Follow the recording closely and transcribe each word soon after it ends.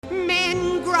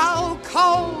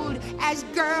cold as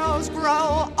girls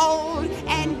grow old,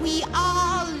 and we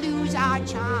all lose our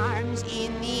charms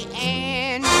in the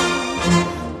end.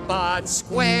 But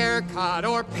square cut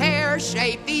or pear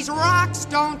shape, these rocks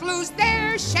don't lose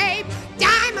their shape.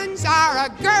 Diamonds are a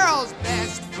girl's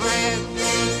best friend.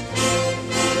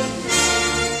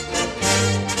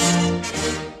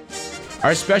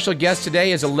 Our special guest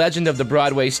today is a legend of the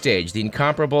Broadway stage, the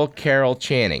incomparable Carol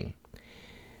Channing.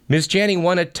 Ms. Channing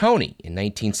won a Tony in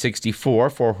 1964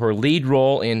 for her lead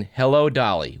role in Hello,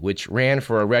 Dolly, which ran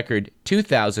for a record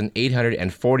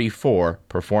 2,844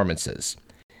 performances.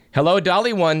 Hello,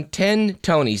 Dolly won 10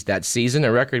 Tonys that season,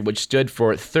 a record which stood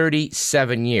for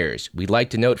 37 years. We'd like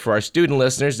to note for our student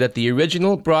listeners that the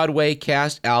original Broadway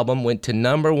cast album went to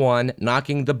number 1,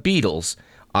 knocking the Beatles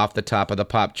off the top of the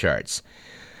pop charts.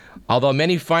 Although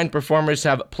many fine performers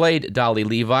have played Dolly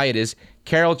Levi, it is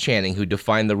Carol Channing who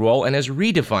defined the role and has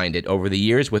redefined it over the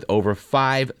years with over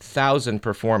 5,000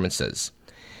 performances.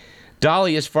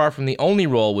 Dolly is far from the only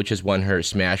role which has won her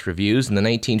smash reviews. In the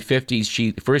 1950s,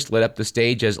 she first lit up the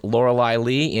stage as Lorelei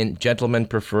Lee in Gentlemen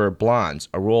Prefer Blondes,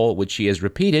 a role which she has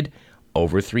repeated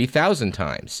over 3,000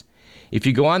 times. If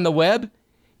you go on the web,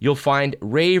 you'll find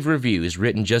rave reviews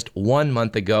written just 1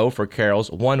 month ago for Carol's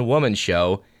one-woman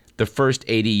show, The First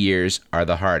 80 Years Are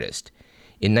the Hardest.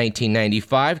 In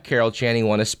 1995, Carol Channing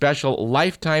won a special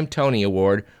Lifetime Tony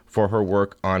Award for her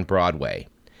work on Broadway.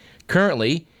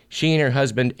 Currently, she and her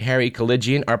husband, Harry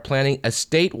Collegian, are planning a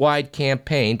statewide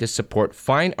campaign to support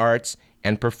fine arts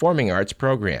and performing arts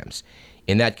programs.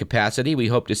 In that capacity, we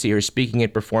hope to see her speaking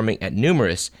and performing at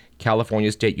numerous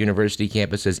California State University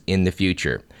campuses in the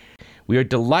future. We are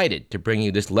delighted to bring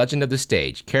you this legend of the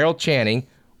stage. Carol Channing,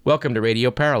 welcome to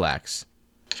Radio Parallax.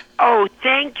 Oh,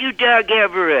 thank you, Doug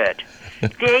Everett.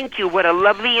 Thank you. What a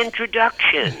lovely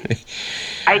introduction.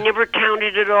 I never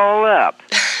counted it all up.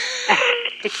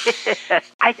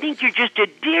 I think you're just a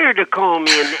dear to call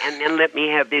me and let me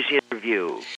have this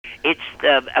interview. It's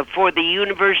for the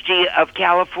University of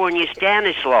California,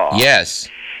 Stanislaus. Yes.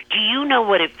 Do you know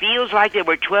what it feels like? There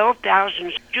were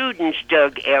 12,000 students,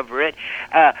 Doug Everett,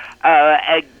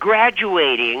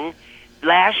 graduating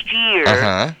last year.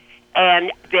 Uh-huh.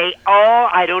 And they all,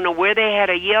 I don't know where they had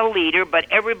a yell leader, but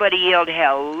everybody yelled,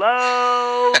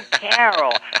 "Hello,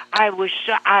 Carol." I was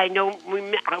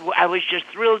just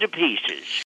thrilled to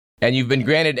pieces. And you've been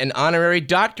granted an honorary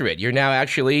doctorate. You're now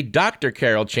actually Dr.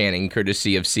 Carol Channing,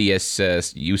 courtesy of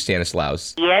CSU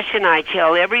Stanislaus. Yes, and I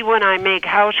tell everyone I make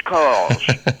house calls,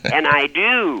 and I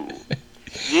do.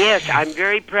 Yes, I'm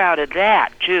very proud of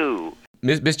that, too.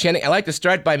 Ms. Channing, I'd like to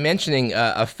start by mentioning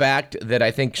a fact that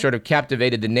I think sort of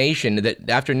captivated the nation, that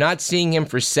after not seeing him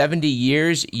for 70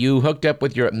 years, you hooked up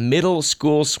with your middle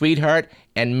school sweetheart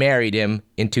and married him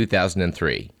in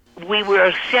 2003. We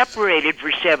were separated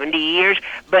for 70 years,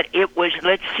 but it was,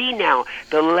 let's see now,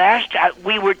 the last,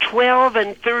 we were 12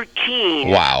 and 13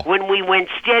 Wow. when we went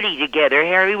steady together.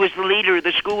 Harry was the leader of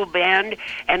the school band,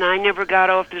 and I never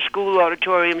got off the school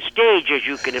auditorium stage, as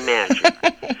you can imagine.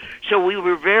 So we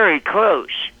were very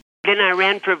close. Then I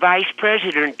ran for vice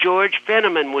president. George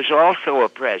Fenneman was also a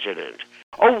president.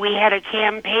 Oh, we had a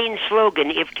campaign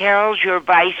slogan, "If Carol's your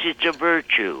vice, it's a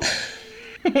virtue."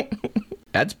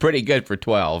 That's pretty good for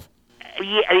 12.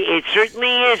 Yeah, it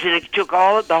certainly is, and it took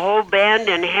the whole band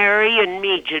and Harry and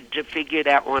me to figure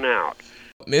that one out.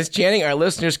 Ms. Channing, our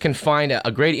listeners can find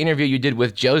a great interview you did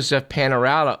with Joseph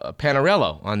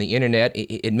Panarello on the internet.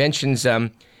 It mentions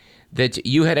that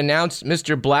you had announced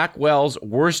Mr. Blackwell's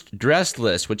worst dressed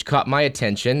list, which caught my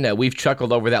attention. We've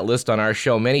chuckled over that list on our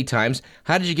show many times.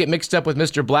 How did you get mixed up with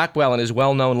Mr. Blackwell and his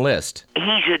well-known list?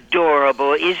 He's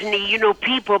adorable, isn't he? You know,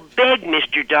 people beg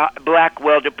Mr.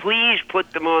 Blackwell to please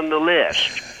put them on the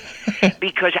list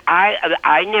because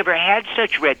I never had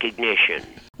such recognition.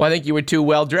 Well, I think you were too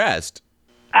well-dressed.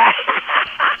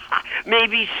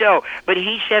 Maybe so, but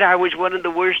he said I was one of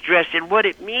the worst dressed, and what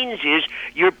it means is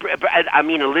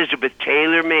Elizabeth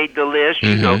Taylor made the list.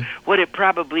 Mm-hmm. You know what it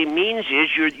probably means is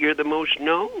you're the most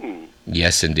known.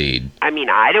 Yes, indeed. I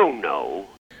mean, I don't know.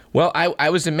 Well,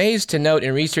 I was amazed to note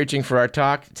in researching for our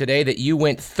talk today that you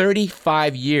went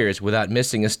 35 years without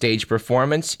missing a stage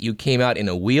performance. You came out in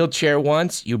a wheelchair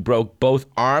once. You broke both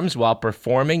arms while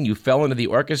performing. You fell into the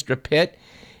orchestra pit,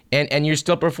 and you're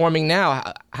still performing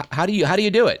now. How do you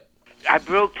do it? I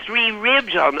broke 3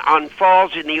 ribs on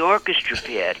falls in the orchestra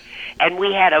pit, and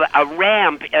we had a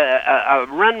ramp, a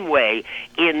runway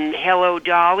in Hello,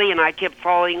 Dolly, and I kept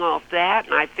falling off that,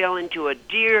 and I fell into a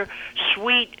dear,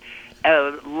 sweet,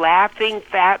 laughing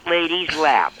fat lady's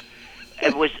lap.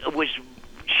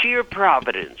 sheer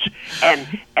providence. And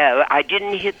I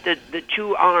didn't hit the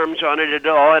two arms on it at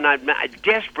all, and I'm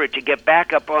desperate to get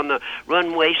back up on the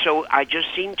runway, so I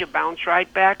just seemed to bounce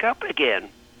right back up again.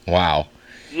 Wow.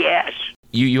 Yes.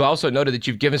 You also noted that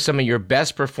you've given some of your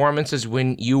best performances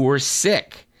when you were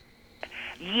sick.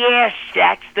 Yes,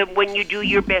 that's when you do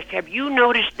your best. Have you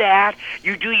noticed that?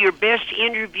 You do your best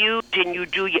interviews and you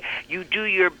do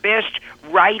your best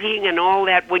writing and all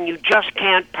that when you just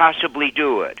can't possibly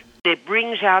do it. It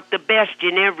brings out the best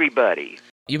in everybody.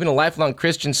 You've been a lifelong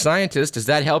Christian Scientist. Does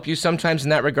that help you sometimes in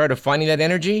that regard of finding that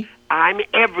energy? I'm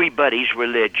everybody's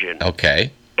religion.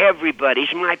 Okay.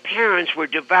 Everybody's. My parents were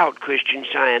devout Christian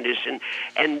Scientists,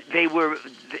 and they were.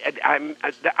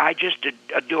 I just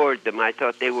adored them. I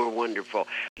thought they were wonderful.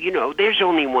 You know, there's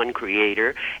only one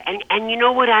Creator, and you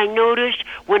know what I noticed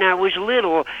when I was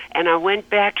little, and I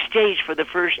went backstage for the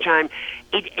first time.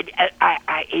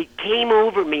 It came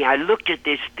over me. I looked at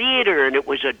this theater, and it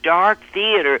was a dark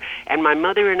theater, and my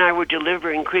mother and I were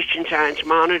delivering Christian Science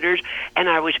monitors, and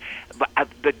I was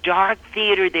the dark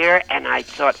theater there, and I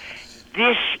thought,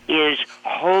 this is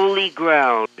holy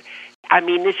ground. I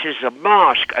mean, this is a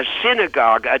mosque, a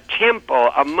synagogue, a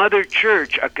temple, a mother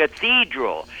church, a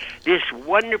cathedral. This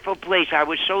wonderful place. I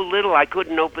was so little I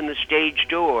couldn't open the stage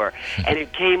door, and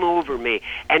it came over me.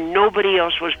 And nobody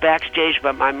else was backstage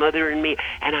but my mother and me,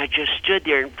 and I just stood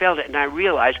there and felt it, and I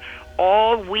realized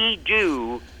all we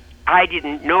do. I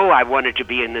didn't know I wanted to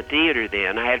be in the theater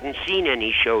then. I hadn't seen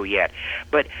any show yet.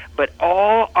 But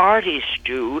all artists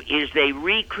do is they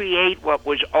recreate what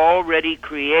was already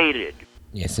created.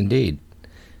 Yes, indeed.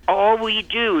 All we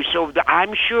do. So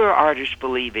I'm sure artists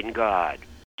believe in God.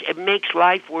 It makes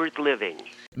life worth living.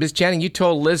 Ms. Channing, you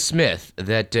told Liz Smith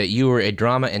that you were a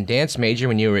drama and dance major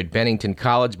when you were at Bennington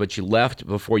College, but you left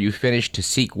before you finished to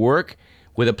seek work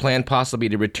with a plan possibly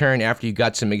to return after you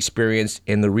got some experience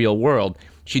in the real world.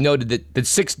 She noted that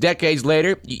 6 decades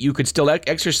later, you could still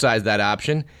exercise that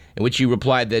option, in which you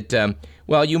replied that,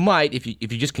 well, you might if you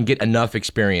just can get enough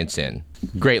experience in.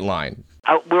 Great line.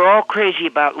 We're all crazy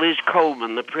about Liz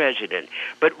Coleman, the president,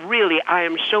 but really, I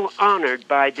am so honored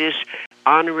by this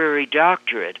honorary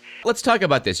doctorate. Let's talk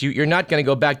about this. You're not going to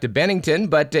go back to Bennington,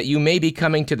 but you may be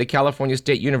coming to the California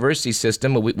State University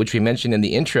system, which we mentioned in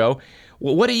the intro.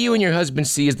 What do you and your husband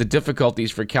see as the difficulties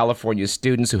for California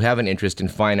students who have an interest in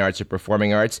fine arts or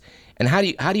performing arts, and how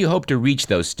do you hope to reach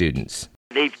those students?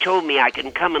 They've told me I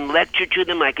can come and lecture to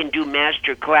them. I can do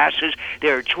master classes.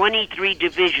 There are 23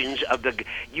 divisions of the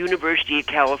University of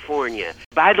California.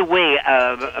 By the way,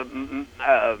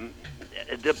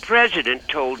 the president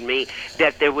told me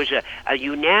that there was a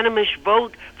unanimous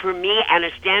vote for me and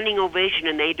a standing ovation,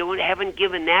 and they haven't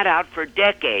given that out for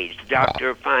decades, Doctor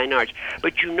of Fine Arts.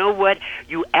 But you know what?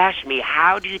 You asked me,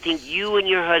 how do you think you and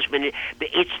your husband,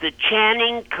 it's the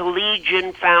Channing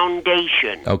Collegian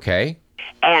Foundation. Okay.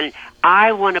 And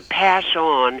I want to pass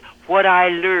on what I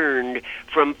learned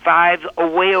from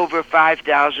way over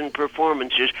 5,000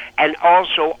 performances, and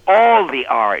also all the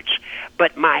arts.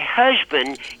 But my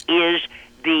husband is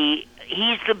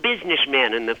he's the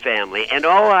businessman in the family, and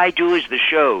all I do is the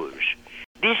shows.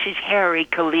 This is Harry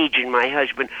Collegian, my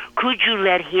husband. Could you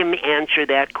let him answer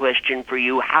that question for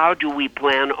you? How do we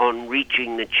plan on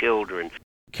reaching the children?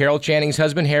 Carol Channing's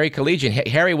husband, Harry Collegian.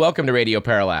 Harry, welcome to Radio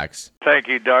Parallax. Thank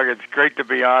you, Doug. It's great to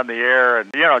be on the air, and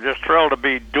just thrilled to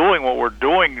be doing what we're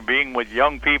doing, being with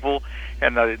young people,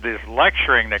 and this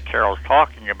lecturing that Carol's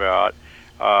talking about.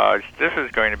 This is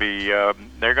going to be.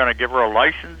 They're going to give her a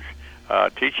license,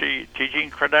 teaching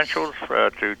credentials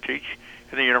to teach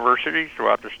in the universities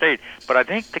throughout the state. But I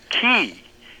think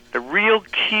the real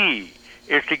key,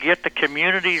 is to get the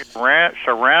communities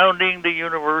surrounding the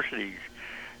universities,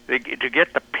 to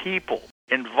get the people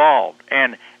involved,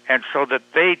 and so that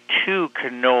they too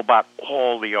can know about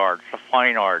all the arts, the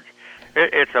fine arts.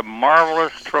 It's a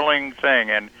marvelous, thrilling thing,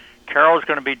 and Carol's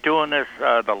going to be doing this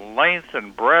the length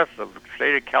and breadth of the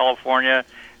state of California,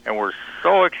 and we're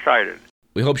so excited.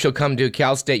 We hope she'll come to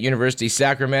Cal State University,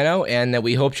 Sacramento, and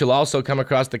we hope she'll also come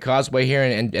across the Causeway here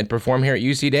and perform here at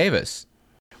UC Davis.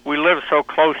 We live so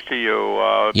close to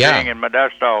you, being in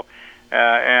Modesto,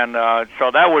 and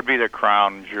so that would be the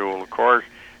crown jewel, of course.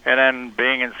 And then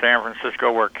being in San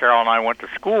Francisco, where Carol and I went to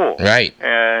school, right?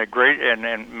 Great,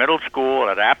 and middle school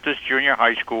at Aptus Junior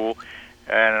High School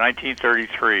in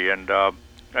 1933, and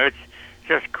it's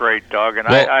just great, Doug. And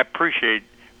I appreciate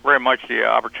very much the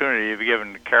opportunity you've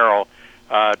given Carol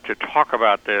to talk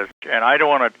about this. And I don't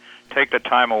want to take the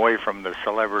time away from the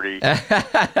celebrity.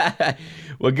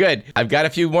 Well, good. I've got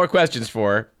a few more questions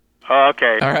for her.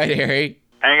 Okay. All right, Harry.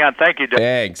 Hang on. Thank you, Doug.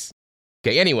 Thanks.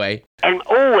 Okay, anyway. And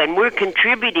we're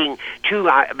contributing to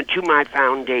my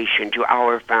foundation, to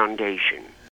our foundation.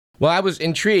 Well, I was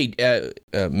intrigued,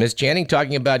 Ms. Channing,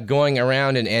 talking about going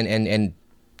around and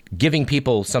giving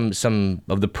people some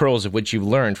of the pearls of which you've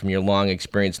learned from your long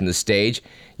experience in the stage.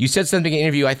 You said something in an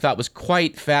interview I thought was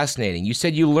quite fascinating. You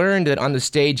said you learned that on the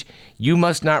stage you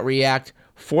must not react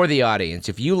for the audience.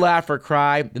 If you laugh or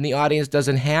cry, then the audience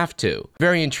doesn't have to.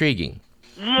 Very intriguing.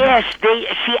 Yes,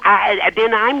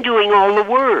 then I'm doing all the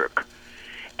work.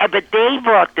 But they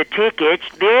bought the tickets.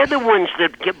 They're the ones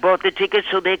that bought the tickets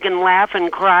so they can laugh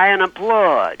and cry and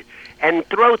applaud and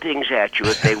throw things at you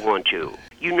if they want to.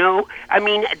 You know, I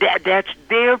mean, that's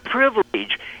their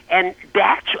privilege, and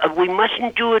we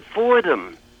mustn't do it for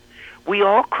them. We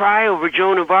all cry over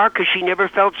Joan of Arc because she never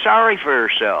felt sorry for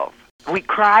herself. We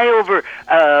cry over,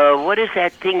 what is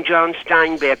that thing John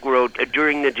Steinbeck wrote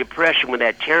during the Depression with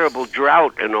that terrible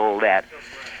drought and all that?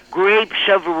 Grapes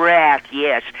of Wrath,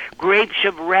 yes. Grapes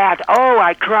of Wrath. Oh,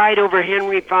 I cried over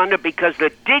Henry Fonda because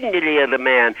the dignity of the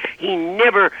man. He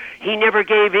never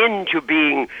gave in to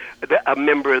being a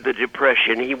member of the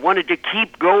Depression. He wanted to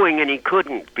keep going and he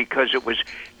couldn't because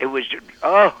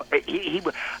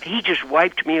he just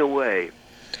wiped me away.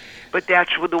 But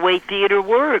that's the way theater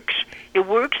works. It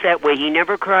works that way. He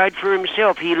never cried for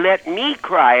himself. He let me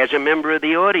cry as a member of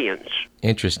the audience.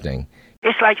 Interesting.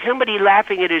 It's like somebody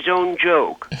laughing at his own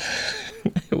joke.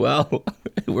 Well,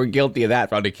 we're guilty of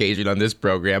that on occasion on this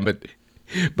program,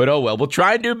 but oh well. We'll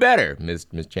try and do better, Ms.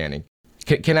 Channing.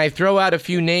 Can I throw out a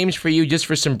few names for you just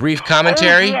for some brief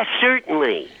commentary? Oh, yes,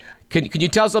 certainly. Can you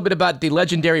tell us a little bit about the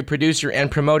legendary producer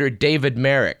and promoter David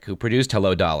Merrick, who produced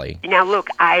Hello, Dolly? Now, look,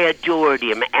 I adored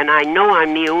him, and I know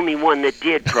I'm the only one that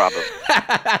did, probably.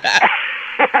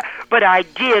 But I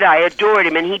adored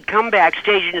him, and he'd come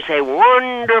backstage and say,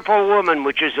 "Wonderful woman,"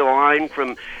 which is a line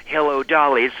from Hello,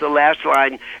 Dolly. It's the last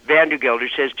line Vandergelder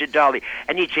says to Dolly.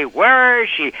 And he'd say, "Where is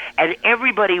she?" And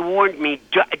everybody warned me,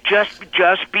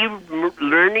 just be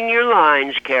learning your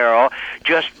lines, Carol.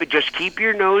 Just keep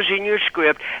your nose in your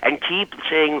script and keep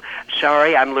saying,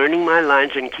 "Sorry, I'm learning my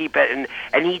lines," and keep it.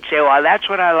 And he'd say, "Well, that's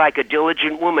what I like, a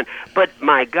diligent woman." But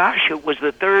my gosh, it was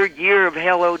the third year of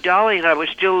Hello, Dolly, and I was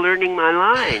still learning my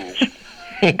lines.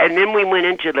 And then we went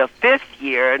into the fifth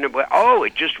year, and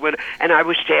it just went. And I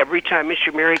would say every time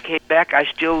Mr. Merry came back, I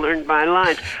still learned my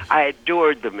lines. I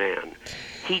adored the man.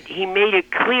 He made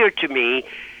it clear to me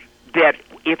that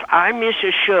if I miss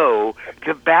a show,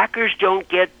 the backers don't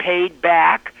get paid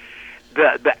back.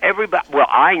 Everybody. Well,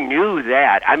 I knew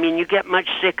that. I mean, you get much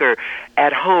sicker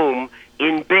at home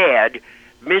in bed,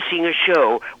 missing a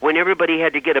show when everybody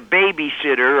had to get a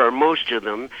babysitter, or most of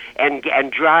them, and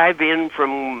drive in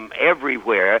from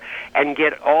everywhere and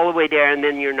get all the way there, and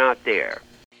then you're not there.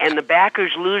 And the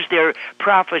backers lose their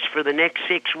profits for the next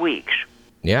 6 weeks.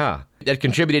 Yeah, that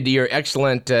contributed to your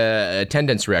excellent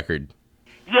attendance record.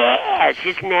 Yes,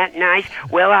 isn't that nice?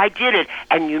 Well, I did it.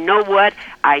 And you know what?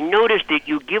 I noticed that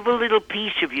you give a little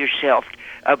piece of yourself,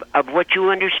 of what you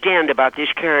understand about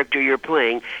this character you're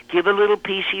playing, give a little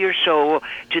piece of your soul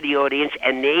to the audience,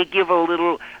 and they give a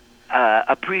little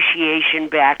appreciation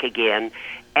back again.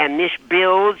 And this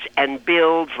builds and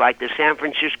builds like the San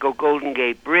Francisco Golden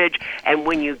Gate Bridge. And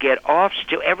when you get off,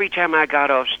 every time I got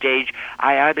off stage,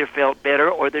 I either felt better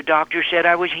or the doctor said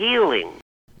I was healing.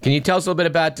 Can you tell us a little bit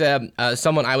about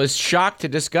someone? I was shocked to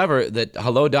discover that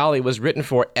Hello, Dolly was written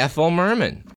for Ethel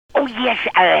Merman. Oh, yes,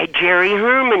 Jerry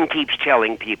Herman keeps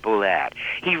telling people that.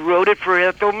 He wrote it for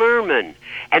Ethel Merman.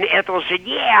 And Ethel said,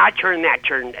 "Yeah, I turned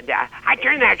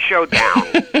that show down."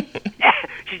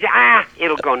 She said,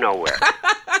 "It'll go nowhere."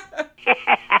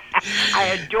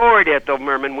 I adored Ethel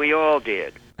Merman. We all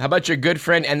did. How about your good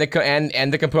friend and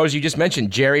the composer you just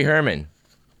mentioned, Jerry Herman?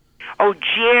 Oh,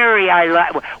 Jerry,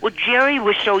 Well, Jerry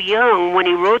was so young when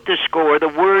he wrote the score, the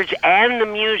words and the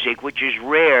music, which is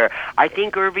rare. I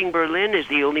think Irving Berlin is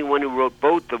the only one who wrote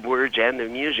both the words and the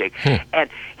music. And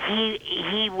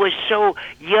he was so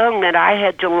young that I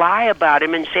had to lie about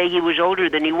him and say he was older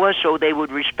than he was so they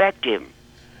would respect him.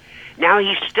 Now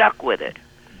he's stuck with it.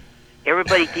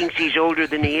 Everybody thinks he's older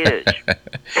than he is.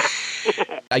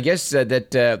 I guess that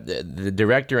the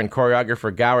director and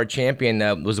choreographer Gower Champion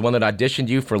was the one that auditioned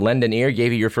you for Lend an Ear,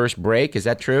 gave you your first break. Is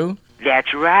that true?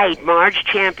 That's right. Marge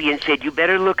Champion said, "You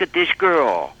better look at this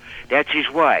girl." That's his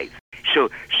wife.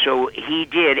 So he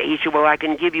did. He said, "Well, I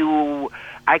can give you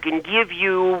I can give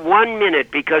you 1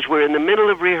 minute because we're in the middle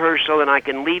of rehearsal and I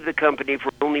can leave the company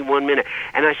for only 1 minute.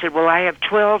 And I said, well, I have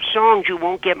 12 songs. You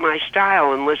won't get my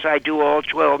style unless I do all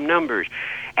 12 numbers.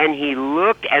 And he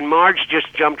looked, and Marge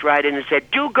just jumped right in and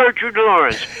said, do Gertrude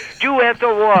Lawrence, do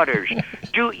Ethel Waters,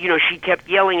 she kept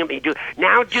yelling at me, just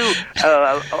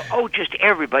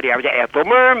everybody. I was Ethel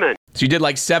Merman. So you did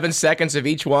like 7 seconds of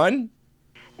each one?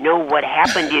 No, what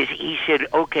happened is he said,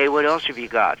 okay, what else have you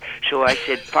got? So I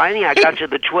said, finally I got to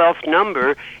the 12th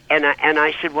number, and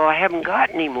I said, well, I haven't got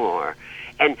any more.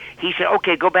 And he said,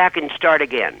 okay, go back and start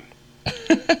again.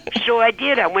 So I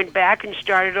did. I went back and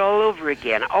started all over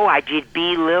again. Oh, I did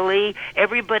B. Lily,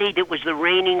 everybody that was the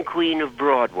reigning queen of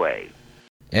Broadway.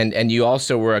 And you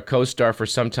also were a co-star for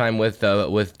some time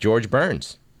with George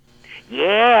Burns.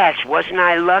 Yes, wasn't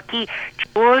I lucky?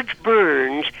 George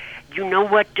Burns, you know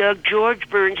what, Doug? George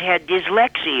Burns had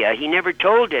dyslexia. He never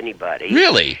told anybody.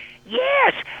 Really?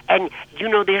 Yes, and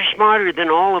they're smarter than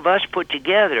all of us put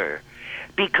together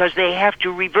because they have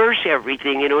to reverse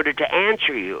everything in order to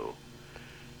answer you.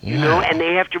 And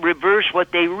they have to reverse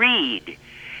what they read.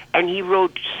 And he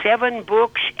wrote 7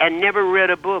 books and never read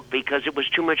a book because it was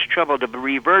too much trouble to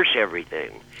reverse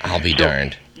everything. I'll be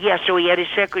darned. Yeah, so he had his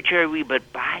secretary read,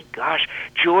 but by gosh,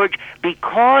 George,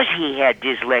 because he had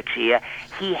dyslexia,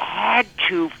 he had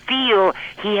to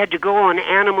go on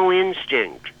animal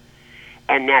instinct.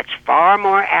 And that's far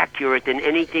more accurate than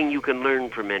anything you can learn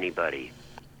from anybody.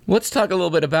 Let's talk a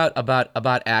little bit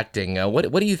about acting.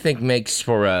 What do you think makes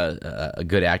for a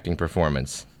good acting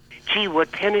performance? Gee,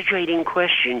 what penetrating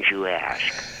questions you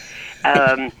ask.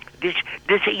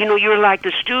 You're like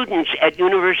the students at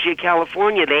University of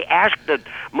California. They ask the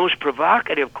most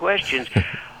provocative questions.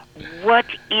 What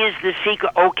is the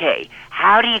secret? Okay,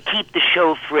 how do you keep the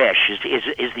show fresh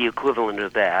is the equivalent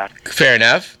of that. Fair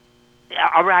enough.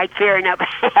 All right, fair enough.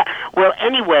 Well,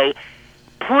 anyway,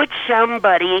 put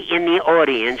somebody in the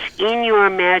audience, in your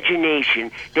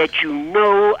imagination, that you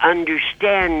know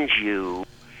understands you,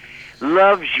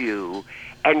 loves you,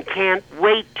 and can't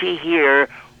wait to hear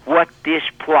what this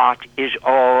plot is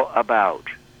all about.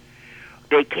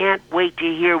 They can't wait to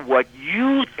hear what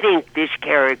you think this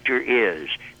character is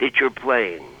that you're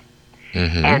playing.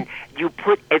 Mm-hmm. And you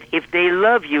if they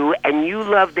love you and you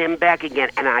love them back again,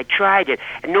 and I tried it.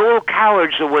 And Noel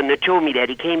Coward's the one that told me that.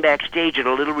 He came backstage at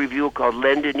a little review called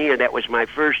Lend an Ear. That was my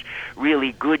first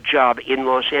really good job in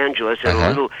Los Angeles at a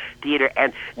little theater.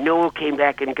 And Noel came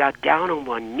back and got down on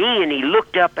one knee, and he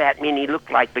looked up at me, and he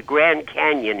looked like the Grand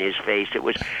Canyon, his face. It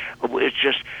was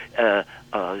just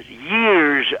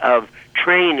years of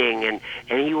training, and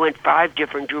he went 5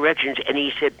 different directions, and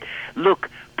he said, look,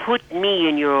 put me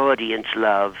in your audience,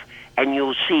 love, and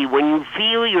you'll see. When you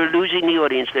feel you're losing the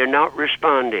audience, they're not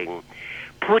responding,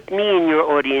 put me in your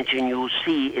audience and you'll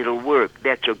see it'll work.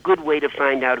 That's a good way to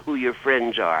find out who your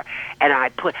friends are. And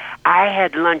I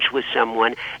had lunch with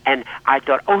someone, and I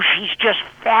thought, oh, she's just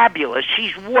fabulous.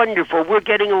 She's wonderful. We're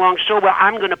getting along so well.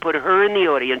 I'm going to put her in the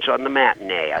audience on the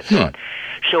matinee, I thought.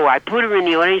 So I put her in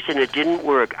the audience, and it didn't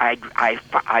work.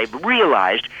 I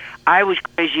realized I was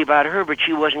crazy about her, but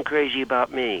she wasn't crazy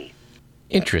about me.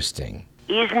 Interesting.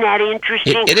 Isn't that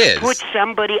interesting? It is. Put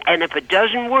somebody, and if it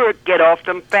doesn't work, get off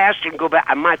them fast and go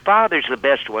back. My father's the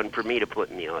best one for me to put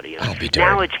in the audience. I'll be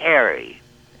darned. Now it's Harry.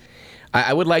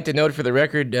 I would like to note for the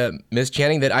record, Miss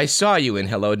Channing, that I saw you in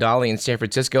Hello, Dolly in San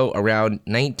Francisco around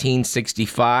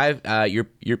 1965.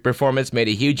 Your performance made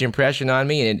a huge impression on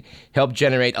me, and it helped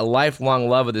generate a lifelong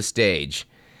love of the stage.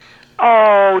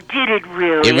 Oh, did it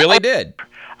really? It really did.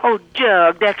 Oh,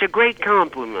 Doug, that's a great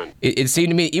compliment. It seemed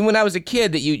to me, even when I was a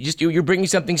kid, that you're bringing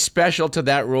something special to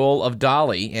that role of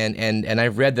Dolly, and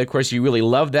I've read that, of course, you really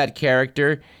love that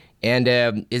character.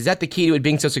 And is that the key to it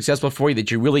being so successful for you,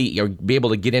 that you really be able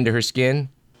to get into her skin?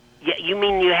 Yeah, you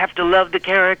mean you have to love the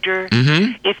character?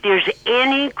 Mm-hmm. If there's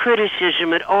any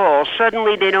criticism at all,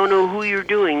 suddenly they don't know who you're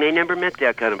doing. They never met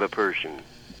that kind of a person.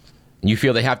 You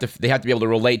feel they have to be able to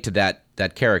relate to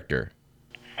that character.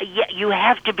 Yeah, you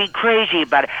have to be crazy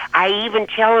about it. I even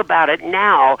tell about it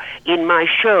now in my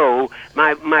show,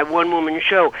 my one-woman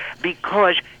show,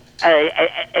 because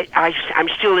I'm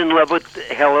still in love with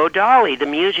Hello, Dolly, the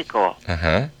musical.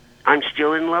 Uh-huh. I'm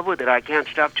still in love with it. I can't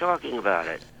stop talking about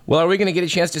it. Well, are we going to get a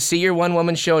chance to see your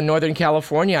one-woman show in Northern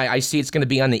California? I see it's going to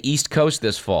be on the East Coast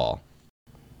this fall.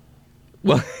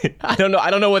 Well, I don't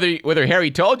know whether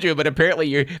Harry told you, but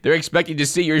apparently they're expecting to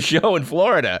see your show in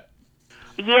Florida.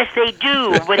 Yes, they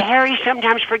do, but Harry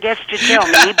sometimes forgets to tell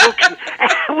me. He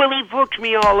books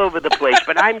me all over the place,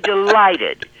 but I'm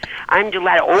delighted.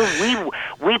 Oh,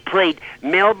 we played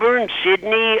Melbourne,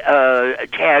 Sydney,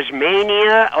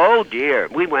 Tasmania. Oh, dear.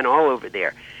 We went all over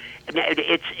there.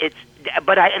 It's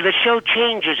But the show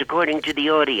changes according to the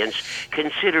audience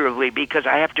considerably because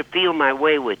I have to feel my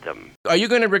way with them. Are you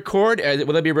going to record?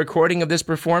 Will there be a recording of this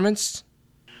performance?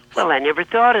 Well, I never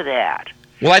thought of that.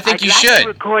 Well, I think you I'd like should. to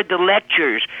record the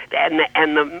lectures and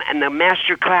the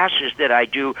master classes that I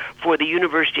do for the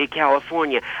University of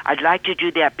California. I'd like to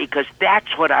do that because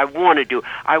that's what I want to do.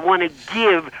 I want to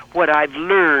give what I've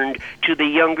learned to the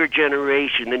younger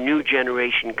generation, the new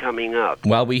generation coming up.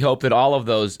 Well, we hope that all of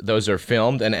those are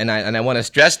filmed, and I want to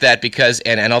stress that because,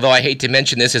 and although I hate to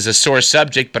mention this as a sore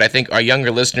subject, but I think our younger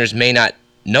listeners may not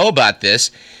know about this,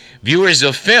 viewers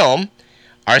of film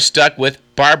are stuck with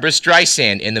Barbra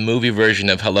Streisand in the movie version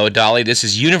of Hello, Dolly. This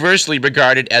is universally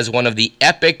regarded as one of the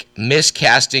epic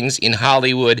miscastings in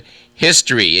Hollywood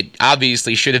history. It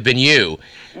obviously should have been you.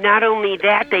 Not only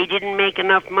that, they didn't make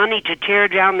enough money to tear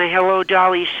down the Hello,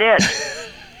 Dolly set.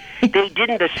 They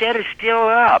didn't. The set is still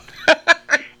up.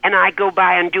 And I go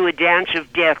by and do a dance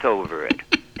of death over it.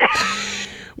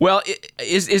 Well,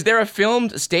 is there a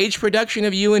filmed stage production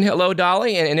of you in Hello,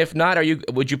 Dolly? And if not,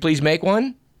 would you please make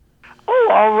one? Oh,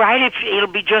 all right. It'll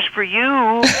be just for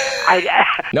you.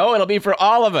 No, it'll be for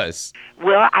all of us.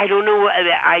 Well, I don't know.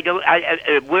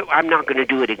 I'm not going to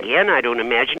do it again, I don't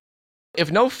imagine. If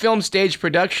no film stage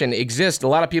production exists, a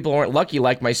lot of people aren't lucky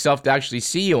like myself to actually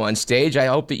see you on stage. I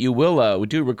hope that you will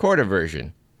record a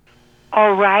version.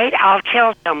 All right. I'll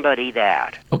tell somebody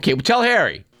that. Okay, well, tell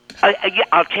Harry.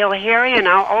 I'll tell Harry, and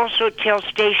I'll also tell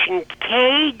station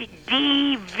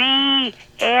KDVS.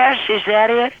 Is that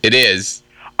it? It is.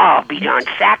 I'll be on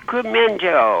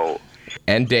Sacramento.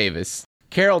 And Davis.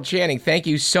 Carol Channing, thank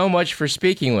you so much for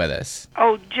speaking with us.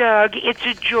 Oh, Doug, it's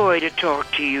a joy to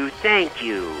talk to you. Thank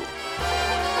you.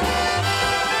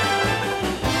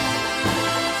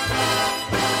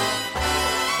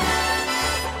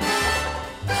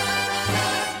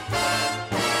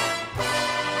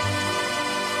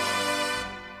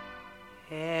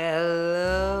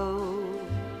 Hello,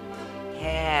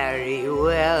 Harry.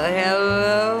 Well,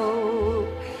 hello,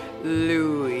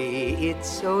 Louie. It's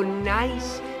so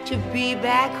nice to be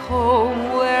back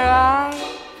home where I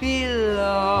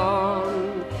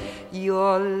belong.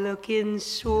 You're looking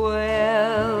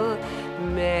swell,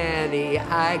 Manny,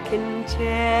 I can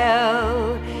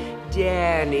tell.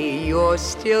 Danny, you're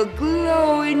still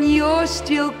glowing, you're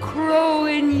still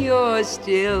crowing, you're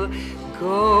still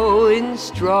going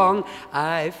strong.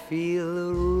 I feel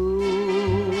the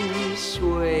room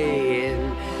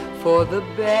swaying, for the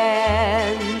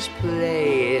band's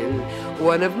playing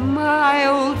one of my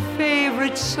old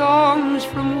favorite songs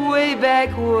from way back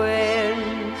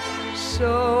when.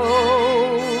 So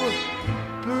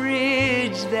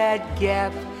bridge that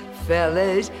gap,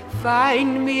 fellas,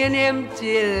 find me an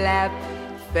empty lap,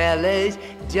 fellas,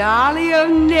 Dolly'll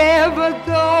never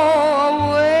go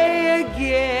away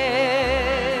again.